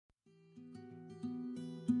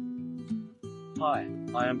Hi,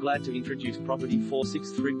 I am glad to introduce property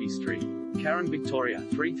 46 Rigby Street, Carrum, Victoria,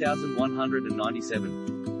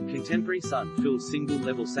 3197. Contemporary sun-filled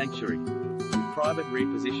single-level sanctuary. With private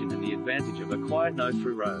rear position and the advantage of a quiet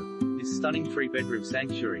no-through road, this stunning three-bedroom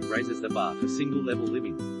sanctuary raises the bar for single-level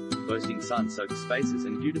living, boasting sun-soaked spaces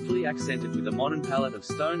and beautifully accented with a modern palette of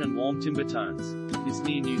stone and warm timber tones. This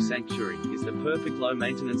near-new sanctuary is the perfect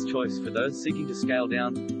low-maintenance choice for those seeking to scale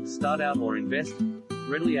down, start out or invest,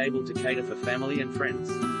 readily able to cater for family and friends.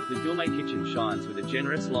 The gourmet kitchen shines with a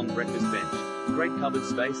generous long breakfast bench, great cupboard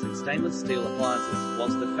space and stainless steel appliances,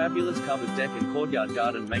 whilst the fabulous covered deck and courtyard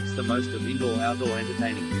garden makes the most of indoor-outdoor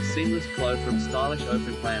entertaining with seamless flow from stylish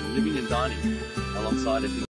open-plan living and dining, alongside it.